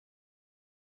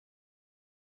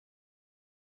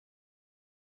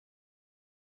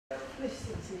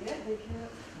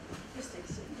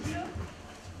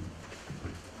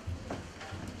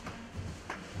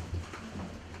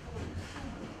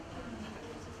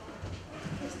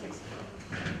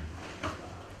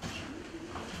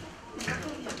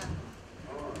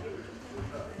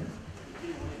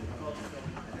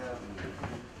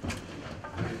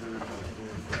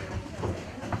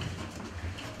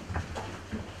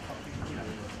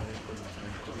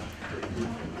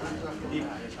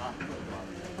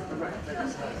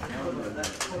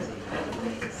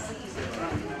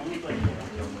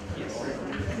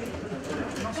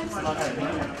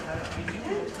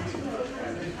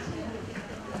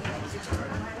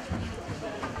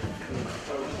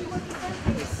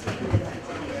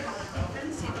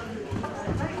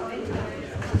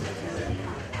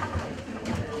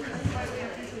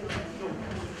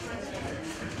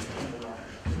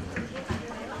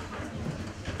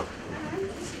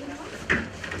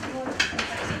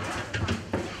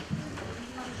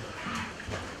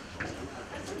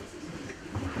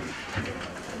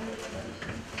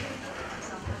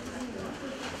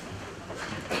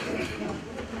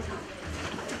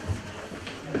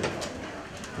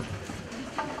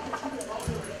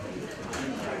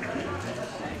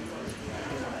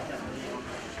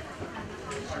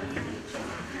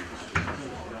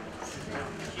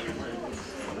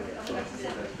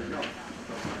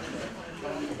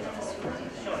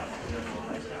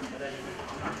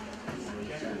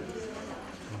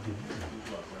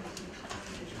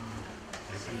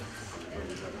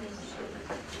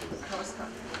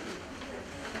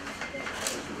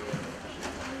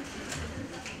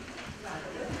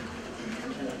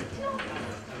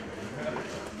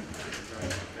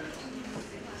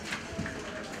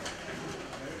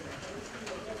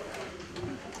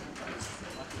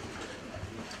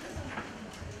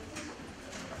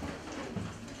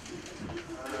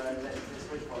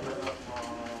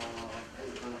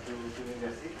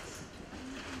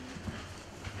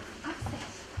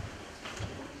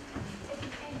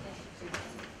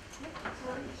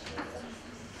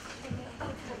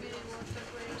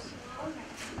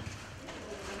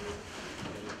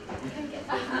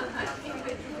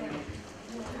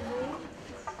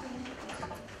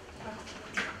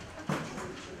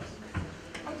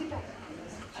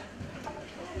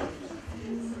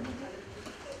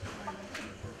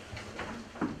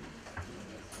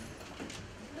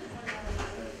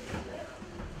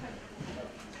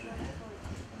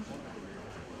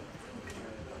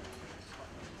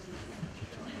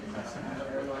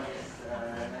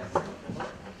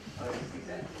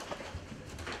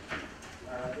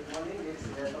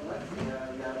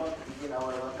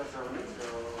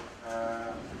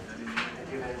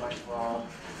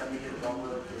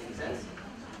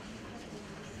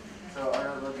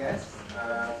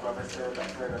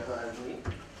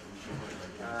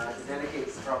The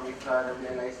delegates from IFLA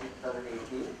WNIC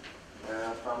 2018,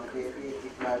 from the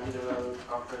INCEIF IFLA General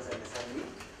Conference and Assembly.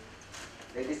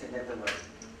 Ladies and gentlemen,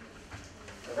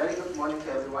 a very good morning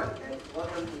to everyone and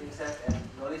welcome to INCEIF and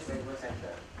Knowledge Management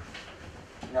Center.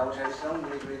 In our traditional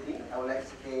morning greeting, I would like to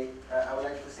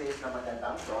say Selamat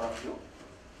Datang to all of you.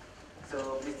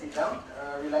 So please sit down,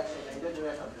 relax and enjoy the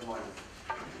rest of the morning.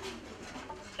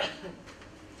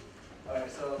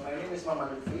 Alright, so my name is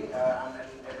Muhammad Lutfi. I'm an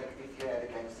executive here at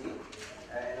the KMC,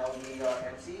 and I'll be your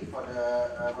MC for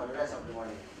the rest of the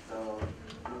morning. So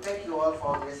we thank you all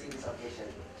for gracing this occasion.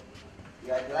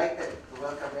 We are delighted to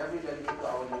welcome every delegate to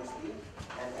our university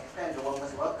and extend the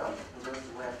warmest welcome to those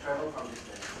who have traveled from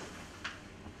distance.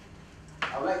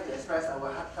 I would like to express our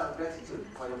heartfelt gratitude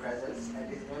for your presence at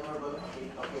this memorable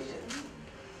occasion.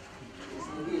 It is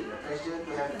indeed a pleasure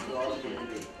to have you all here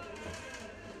today.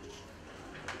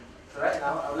 So right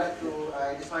now, I would like to,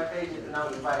 it is my pleasure to now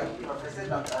invite Professor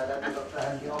Dr.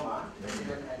 Azmi Omar,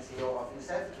 President and CEO of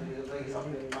INCEIF, to deliver his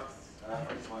opening remarks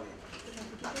for this morning.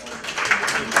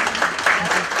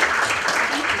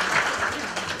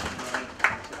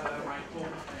 Michael,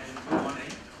 and good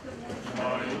morning.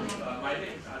 My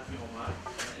name is Azmi Omar,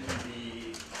 and I'm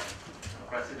the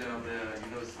President of the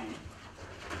university.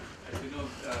 As you know,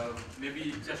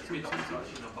 maybe just a bit of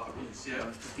introduction about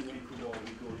INCEIF before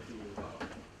we go to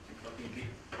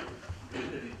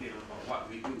greater detail about what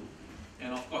we do.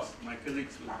 And of course, my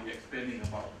colleagues will be explaining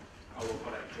about our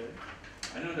collection.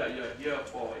 I know that you are here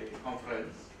for a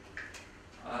conference.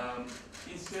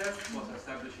 INCEIF was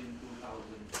established in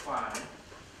 2005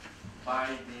 by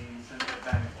the Central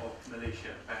Bank of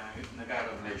Malaysia, Bank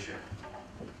Negara Malaysia.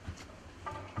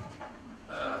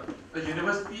 This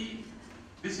university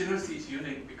is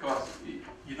unique because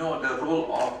you know the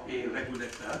role of a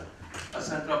regulator. A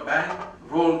central bank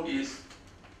role is,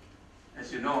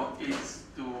 as you know, is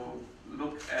to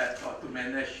look at or to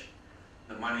manage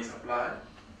the money supply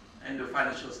and the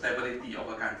financial stability of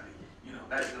a country. You know,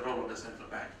 that is the role of the central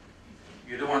bank.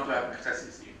 You don't want to have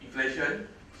excessive inflation,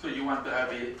 so you want to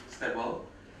have a stable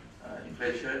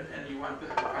inflation, and you want to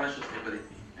have financial stability,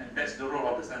 and that's the role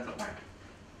of the central bank.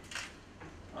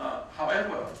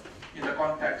 However, in the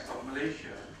context of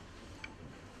Malaysia,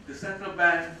 the central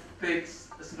bank takes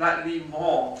a slightly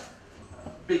more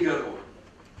bigger role,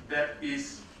 that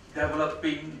is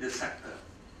developing the sector,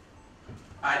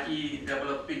 i.e.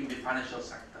 developing the financial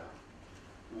sector.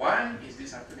 Why is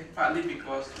this happening? Partly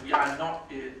because we are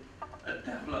not a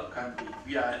developed country,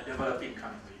 we are a developing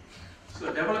country. So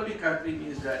a developing country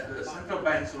means that the central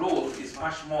bank's role is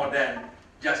much more than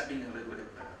just being a regulator.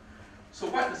 So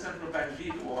what the central bank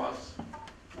did was,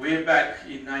 way back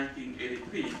in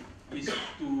 1983, is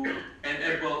to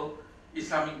enable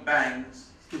Islamic banks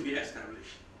to be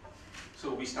established.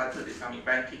 So we started Islamic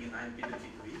banking in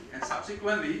 1983, and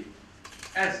subsequently,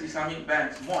 as Islamic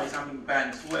banks, more Islamic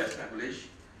banks were established,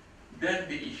 then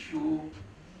the issue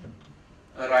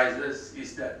arises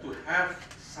is that to have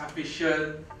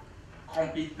sufficient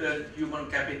competent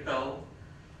human capital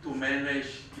to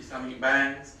manage Islamic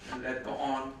banks, and later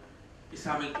on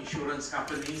Islamic insurance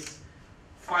companies,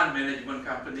 fund management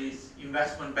companies,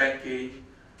 investment banking,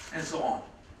 and so on.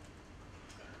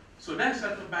 So then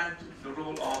central bank took the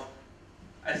role of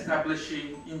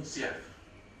establishing INCEIF,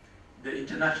 the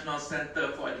International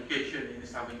Center for Education in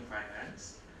Islamic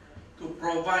Finance, to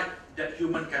provide that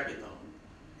human capital.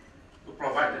 To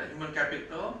provide that human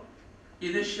capital,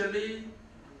 initially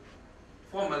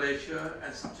for Malaysia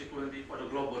and subsequently for the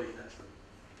global industry.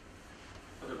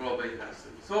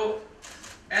 So,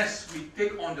 as we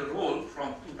take on the role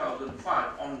from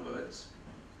 2005 onwards,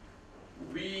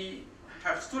 we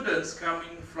have students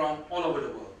coming from all over the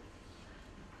world.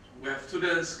 We have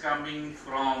students coming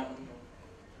from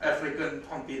African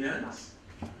continents,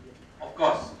 of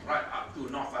course, right up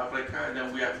to North Africa, and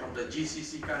then we have from the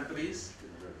GCC countries,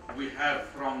 we have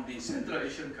from the Central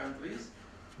Asian countries,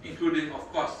 including,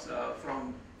 of course,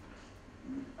 from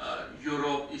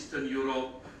Europe, Eastern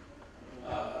Europe,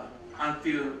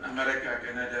 until America,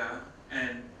 Canada,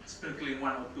 and sprinkling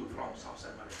one or two from South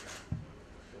America.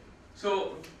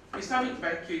 So Islamic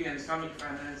banking and Islamic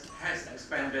finance has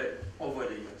expanded over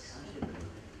the years.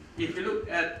 If you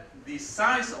look at the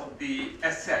size of the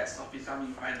assets of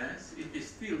Islamic finance, it is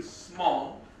still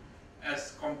small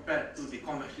as compared to the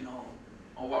conventional,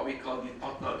 or what we call the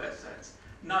total assets.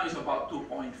 Now it's about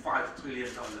 $2.5 trillion.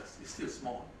 It's still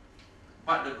small,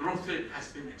 but the growth rate has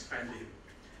been expanding.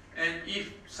 And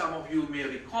if some of you may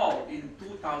recall, in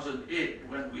 2008,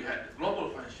 when we had the global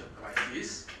financial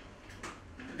crisis,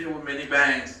 there were many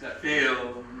banks that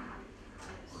failed.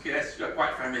 Okay, as you are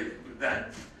quite familiar with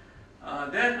that.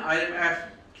 Then IMF,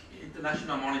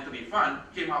 International Monetary Fund,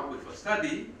 came out with a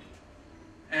study,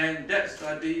 and that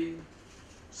study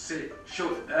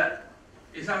showed that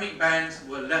Islamic banks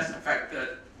were less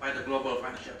affected by the global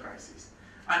financial crisis.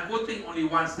 I'm quoting only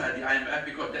one study, IMF,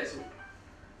 because that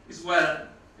is well,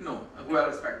 a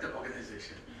well-respected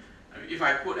organization. I mean, if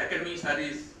I quote academic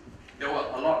studies, there were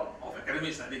a lot of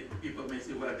academic studies. People may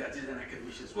say, well, that is an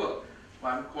academician's work.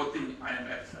 But I'm quoting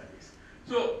IMF studies.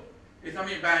 So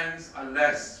Islamic banks are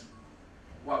less,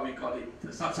 what we call it,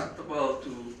 susceptible to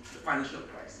the financial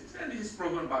crisis. And this is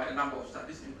proven by a number of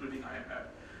studies, including IMF.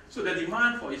 So the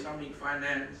demand for Islamic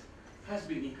finance has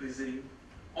been increasing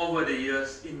over the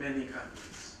years in many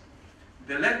countries.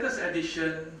 The latest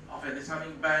edition of an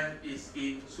Islamic bank is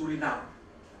in Suriname,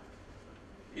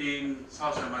 in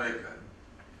South America.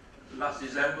 Last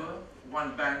December,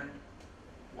 one bank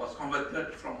was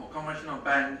converted from a conventional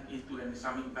bank into an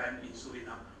Islamic bank in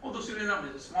Suriname. Although Suriname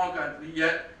is a small country,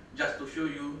 yet just to show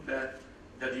you that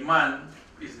the demand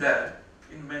is there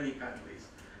in many countries.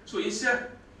 So instead of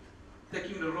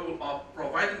taking the role of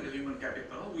providing the human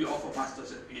capital, we offer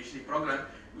master's and PhD program.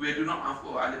 We do not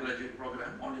offer undergraduate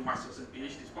program, only master's and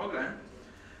PhD program.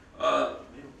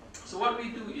 So what we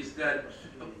do is that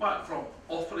apart from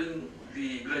offering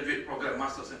the graduate program,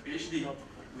 master's and PhD,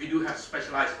 we do have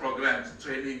specialized programs,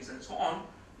 trainings, and so on,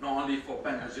 not only for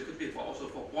bank executives, but also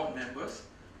for board members.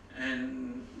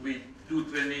 And we do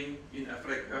training in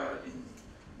Africa, in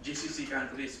GCC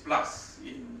countries, plus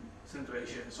in Central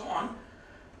Asia, and so on.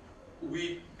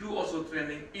 We do also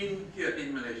training here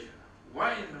in Malaysia.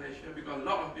 Why in Malaysia? Because a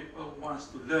lot of people want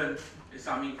to learn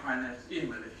Islamic finance in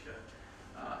Malaysia.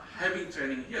 Having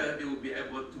training here, they will be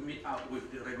able to meet up with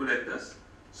the regulators,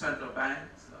 central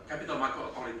banks, capital market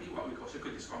authority, what we call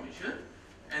Securities Commission,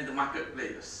 and the market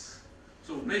players.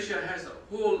 So Malaysia has a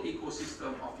whole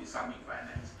ecosystem of Islamic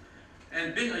finance.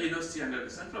 And being a university under the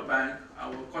central bank,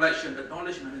 our collection, the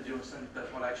Knowledge Management Center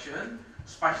collection,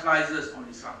 specializes on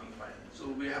Islamic finance. So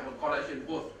we have a collection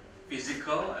both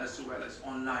physical as well as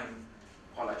online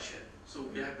collection. So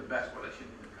we have the best collection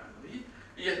in the country.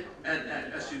 Yes,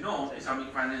 and as you know,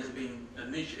 Islamic finance being a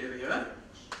niche area,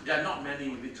 there are not many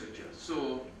literatures.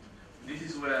 So this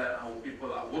is where our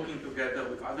people are working together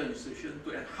with other institutions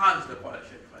to enhance the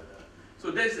collection further.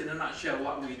 So that's in a nutshell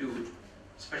what we do,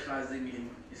 specializing in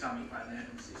Islamic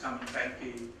finance, Islamic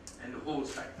banking, and the whole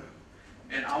spectrum.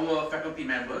 And our faculty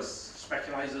members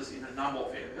specializes in a number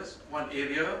of areas. One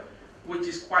area which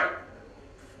is quite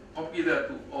popular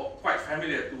to, or quite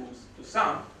familiar to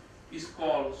some, is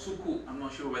called suku. I'm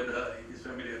not sure whether it is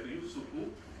familiar to you, suku.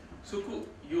 Suku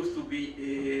used to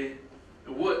be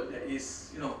a word that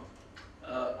is,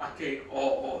 archaic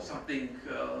or something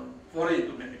foreign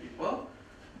to many people.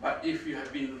 But if you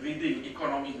have been reading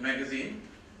economic magazine,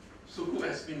 suku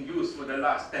has been used for the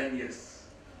last 10 years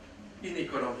in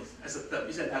economics as a term.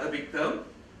 It's an Arabic term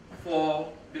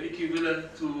for the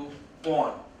equivalent to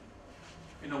bond.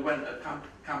 When a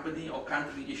company or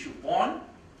country issue bond,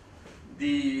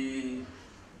 the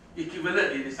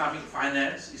equivalent in Islamic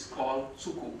finance is called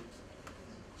suku.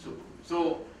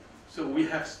 So we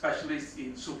have specialists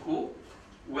in suku,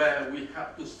 where we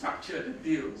have to structure the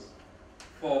deals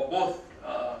for both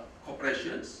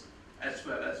corporations as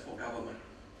well as for government.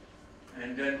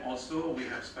 And then also we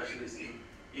have specialists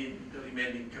in the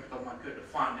remaining capital market, the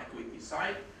fund equity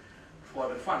side. For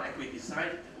the fund equity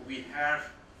side, we have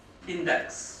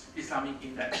index, Islamic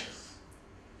indexes.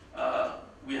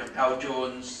 We have Dow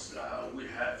Jones, we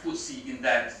have FTSE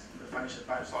index, the Financial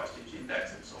Times Stock Exchange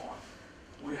index, and so on.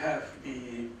 We have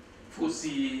the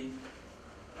FTSE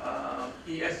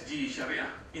ESG Sharia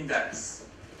index,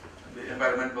 the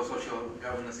Environmental Social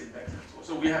Governance index, and so on.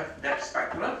 So we have that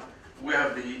spectrum. We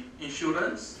have the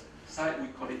insurance side, we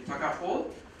call it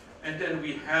takaful, and then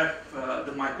we have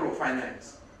the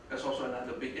microfinance. That's also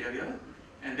another big area.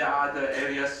 And there are other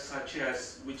areas such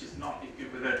as, which is not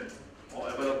equivalent or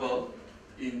available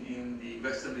in the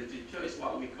Western literature, is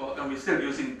what we call, and we're still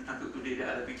using until today, the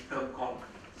Arabic term called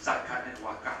zakat and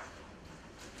wakaf.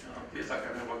 Okay,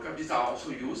 zakat and wakaf, these are also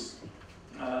used.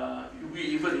 We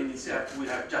even in INCEIF, we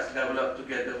have just developed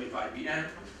together with IBM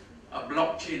a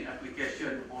blockchain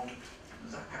application on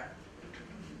zakat.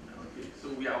 Okay, so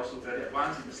we are also very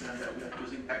advanced in the sense that we are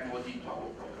using technology to our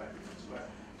program as well.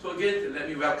 So again, let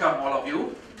me welcome all of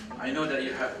you. I know that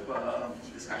you have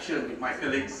discussion with my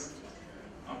colleagues.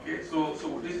 Okay, so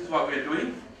this is what we are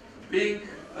doing. Being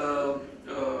a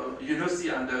university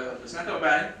under the central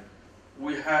bank,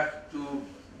 we have to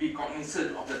be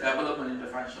cognizant of the development in the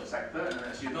financial sector. And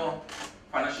as you know,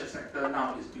 financial sector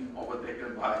now is being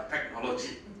overtaken by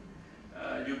technology.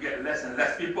 You get less and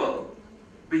less people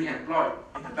being employed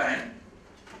in the bank,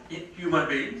 human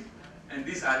beings, and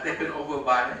these are taken over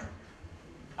by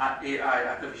AI,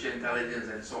 artificial intelligence,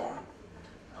 and so on.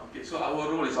 Okay, so our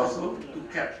role is also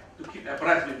to keep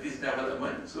abreast with this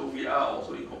development. So we are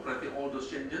also incorporating all those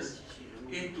changes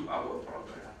into our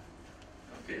program.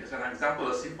 Okay, as an example,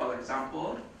 a simple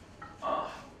example,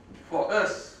 for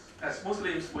us as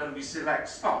Muslims, when we select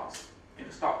stocks in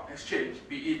the stock exchange,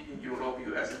 be it in Europe,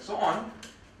 US, and so on,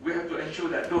 we have to ensure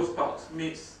that those stocks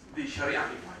meet the Sharia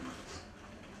requirements.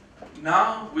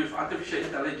 Now, with artificial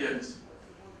intelligence,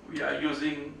 we are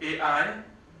using AI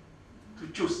to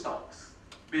choose stocks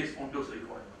based on those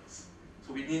requirements.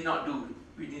 So we need not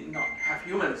have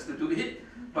humans to do it,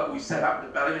 but we set up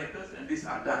the parameters, and these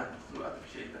are done through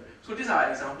artificial intelligence. So these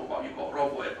are examples of what you call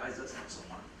robo-advisors and so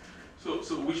on.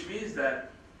 So which means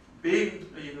that being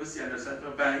a university under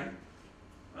central bank,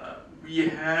 we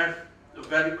have a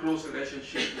very close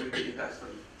relationship with the industry.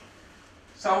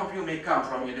 Some of you may come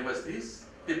from universities.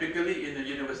 Typically in a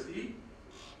university,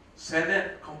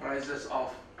 Senate comprises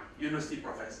of university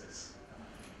professors.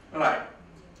 Right.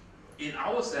 In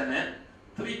our Senate,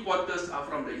 3/4 are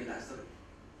from the industry.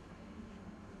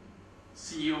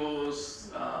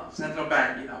 CEOs, central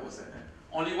bank in our Senate.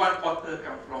 Only 1/4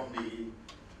 come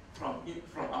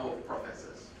from our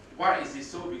professors. Why is this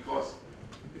so? Because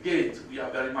again, we are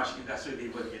very much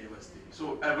industry-driven university.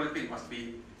 So everything must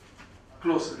be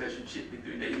close relationship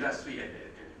between the industry and the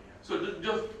academia. So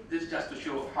this just to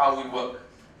show how we work.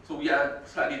 So we are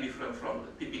slightly different from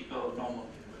the typical normal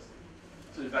university.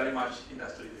 So it's very much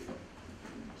industry-driven.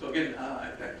 So again,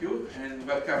 I thank you and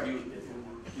welcome you to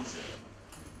INCEIF.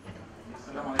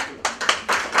 Assalamualaikum.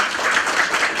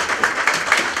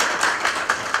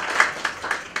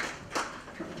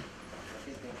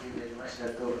 Thank you very much,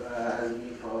 Dato'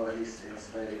 Azmi, for this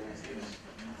inspiring message.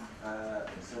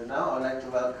 So now I'd like to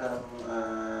welcome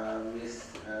Ms.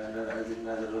 Nur Azmi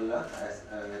Nazarullah as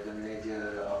the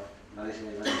Manager of Knowledge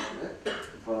Management Center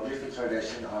for a brief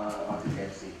introduction of the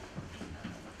KMC.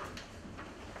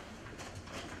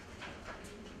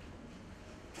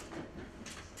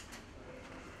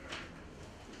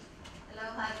 Hello,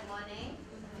 hi, good morning.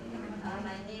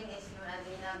 My name is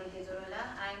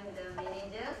I'm the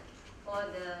manager for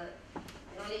the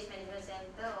Knowledge Management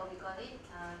Center, or we call it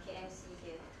KMC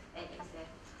here at INCEIF.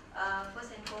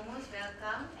 First and foremost,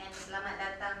 welcome and selamat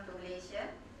datang to Malaysia.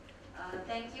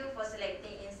 Thank you for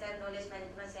selecting INCEIF Knowledge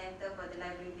Management Center for the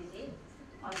library visit.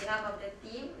 On behalf of the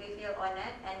team, we feel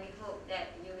honored and we hope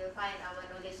that you will find our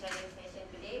knowledge sharing session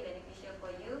today beneficial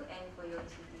for you and for your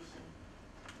institution.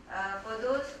 For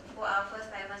those who are first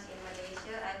timers in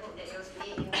Malaysia, I hope that your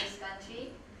stay in this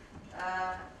country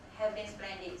have been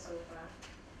splendid so far.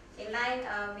 In line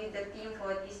with the theme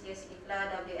for this year's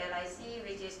IFLA WLIC,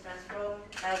 which is Transform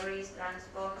Libraries,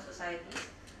 Transform Societies,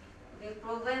 we've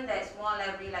proven that small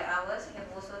library like ours have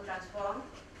also transformed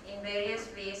in various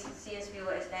ways since we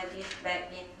were established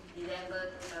back in December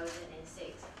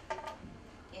 2006.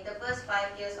 In the first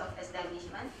 5 years of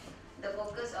establishment, the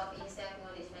focus of INCEIF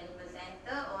Knowledge Management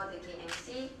Center, or the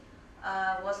KMC,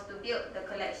 was to build the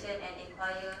collection and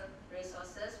acquire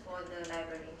resources for the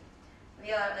library. We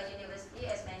are a university,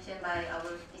 as mentioned by our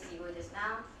PCO just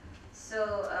now,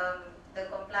 so the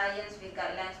compliance with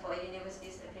guidelines for a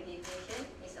university's accreditation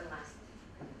is a must.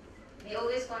 We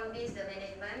always convince the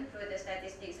management through the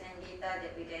statistics and data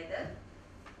that we gather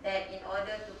that in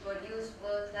order to produce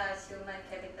world-class human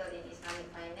capital in Islamic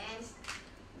finance,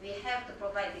 we have to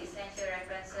provide the essential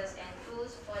references and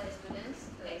tools for the students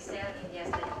to excel in their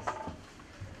studies.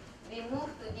 We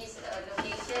moved to this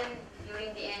location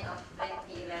during the end of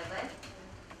 2011.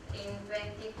 In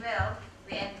 2012,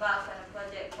 we embarked on a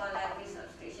project called Library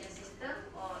Subscription System,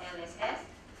 or LSS,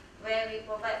 where we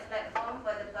provide platform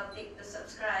for the public to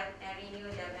subscribe and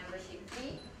renew their membership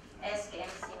fee as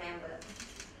KMC member.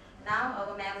 Now,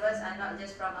 our members are not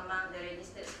just from among the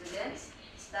registered students,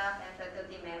 staff and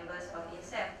faculty members of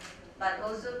INCEIF, but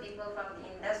also people from the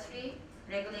industry,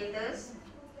 regulators,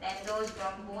 and those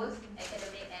from both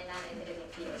academic and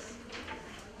non-academic fields.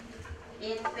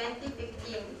 In 2015,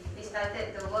 we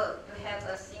started the work to have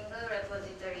a single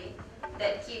repository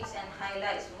that keeps and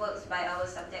highlights works by our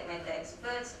subject matter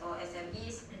experts, or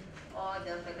SMEs, or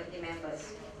the faculty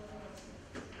members.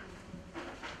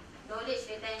 Knowledge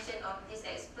retention of these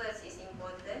experts is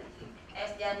important,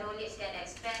 as their knowledge can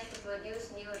expand to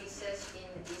produce new research in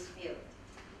this field.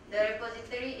 The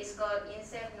repository is called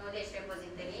INCEIF Knowledge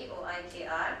Repository, or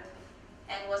IKR,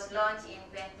 and was launched in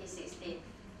 2016.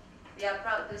 We are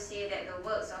proud to say that the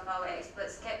works of our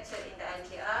experts captured in the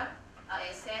IKR are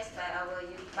accessed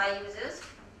by users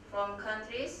from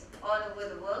countries all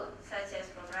over the world, such as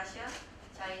from Russia,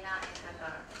 China, and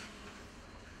Qatar.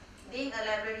 Being a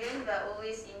librarian, we are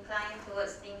always inclined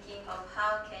towards thinking of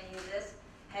how can users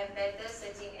have better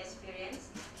searching experience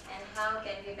and how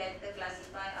can we better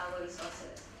classify our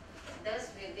resources. Thus,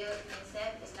 we built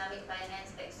INCEIF Islamic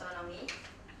Finance Taxonomy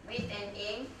with an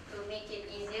aim to make it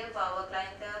easier for our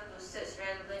clientele to search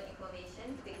relevant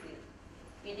information quickly.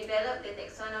 We developed the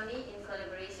taxonomy in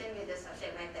collaboration with the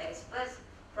subject matter experts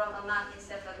from among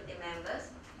INCEIF faculty members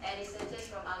and researchers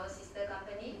from our sister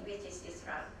company, which is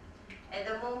ISRA. At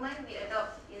the moment, we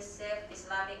adopt INCEIF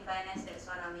Islamic Finance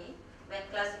Taxonomy when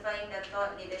classifying the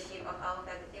thought leadership of our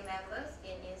faculty members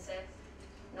in INCEIF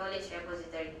Knowledge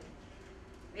Repository.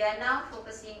 We are now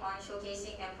focusing on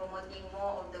showcasing and promoting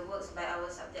more of the works by our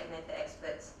subject matter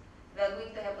experts. We are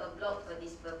going to have a blog for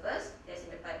this purpose. That's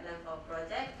in the pipeline for our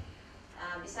project.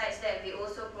 Besides that, we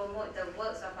also promote the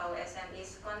works of our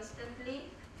SMEs constantly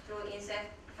through INCEIF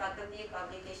faculty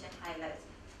publication highlights,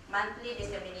 monthly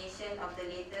dissemination of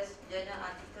the latest journal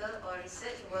article or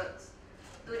research works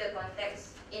to the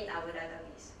context in our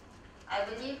database. I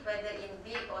believe whether in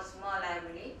big or small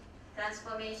library,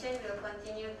 transformation will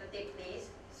continue to take place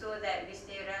so that we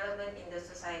stay relevant in the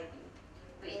society.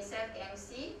 To INCEIF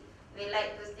KMC, we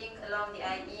like to think along the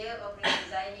idea of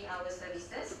redesigning our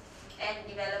services and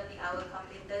developing our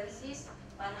competencies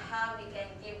on how we can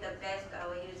give the best to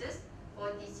our users for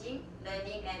teaching,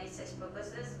 learning, and research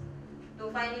purposes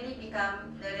to finally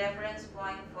become the reference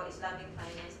point for Islamic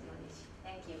finance knowledge.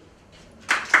 Thank you.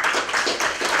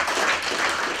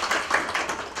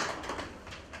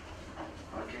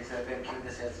 Okay, so thank you,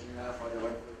 Ms. Yasmina, for the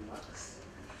wonderful remarks.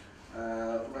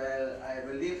 Well, I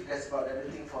believe that's about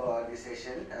everything for this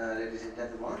session, ladies and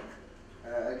gentlemen.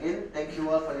 Again, thank you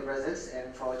all for your presence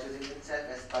and for choosing INCEIF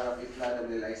as part of IFLA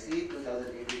WLIC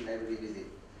 2018 Library Visit.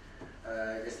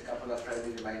 Just a couple of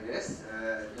friendly reminders.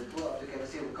 The tour of the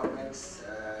KMC will commence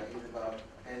in about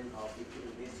 10 or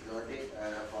 15 minutes, give or take,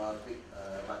 for a quick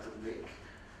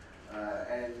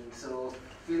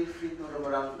free to roam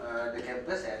around the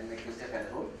campus and make yourself at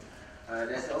home.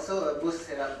 There's also a booth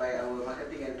set up by our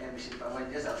marketing and admission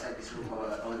department just outside this room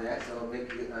over there, so make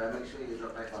sure you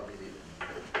drop by for a visit.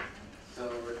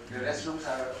 So the restrooms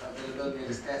are available near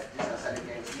the stairs just outside the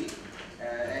KMC,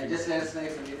 and just let us know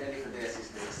if you need any further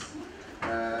assistance.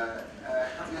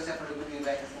 Help yourself a little bit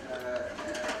like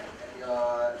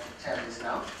your chat is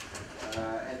now,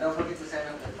 and don't forget to sign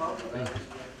up the form.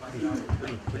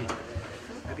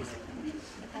 Habis.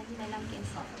 Tadi dalam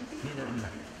cancel. Ni dah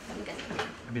dah. Dekat sini.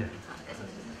 Habis dah. Kat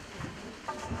sini.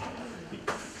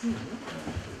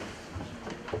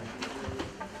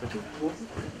 Lepas tu,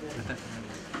 letak.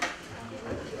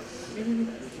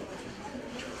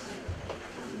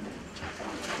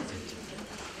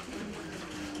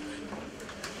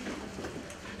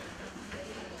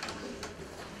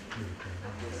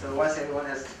 So once everyone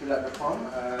has filled out the form,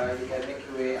 you can make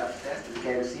your way upstairs to the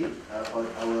KMC for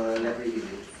our library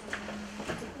visit.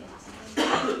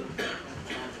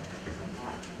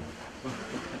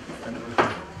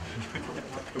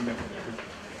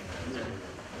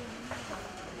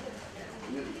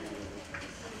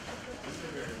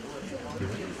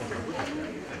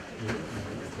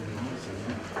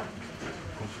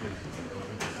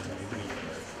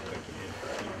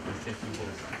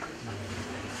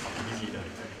 Busy dah.